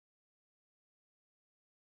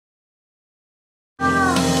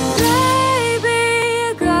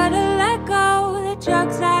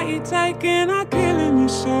ain't taking are killing you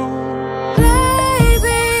so. Baby,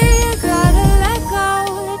 you gotta let go.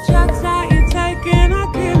 The drugs that you're taking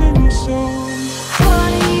are killing you so.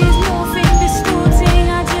 All these morphine distorting,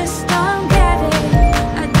 I just don't get it.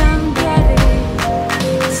 I don't get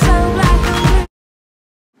it. So black and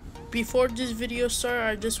Before this video starts,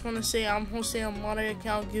 I just want to say I'm hosting a Money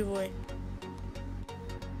account giveaway.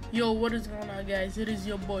 Yo, what is going on, guys? It is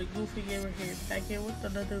your boy Goofy Gamer here, back here with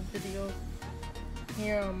another video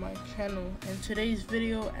here on my channel. In today's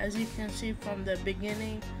video, as you can see from the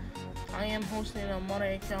beginning, I am hosting a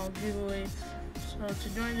Money account giveaway. So to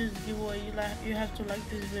join this giveaway, you have to like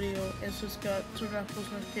this video and subscribe, turn on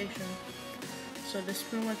post notifications. So that's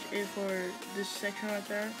pretty much it for this section right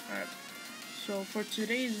there. Alright. So for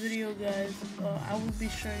today's video, guys, I will be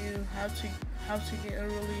showing you how to get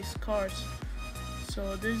unreleased cards.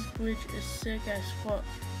 So this glitch is sick as fuck.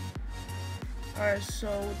 Alright, so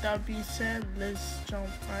with that being said, let's jump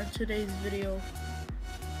on today's video.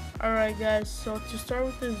 Alright guys, so to start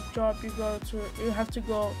with this job, you have to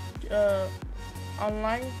go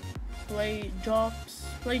online, play jobs,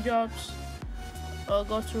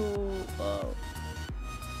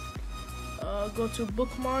 go to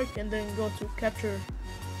bookmark and then go to capture,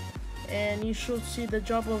 and you should see the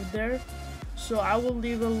job over there. So I will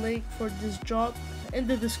leave a link for this job in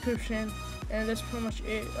the description, and that's pretty much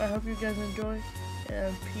it. I hope you guys enjoy,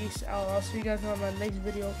 and peace out. I'll see you guys on my next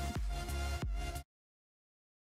video.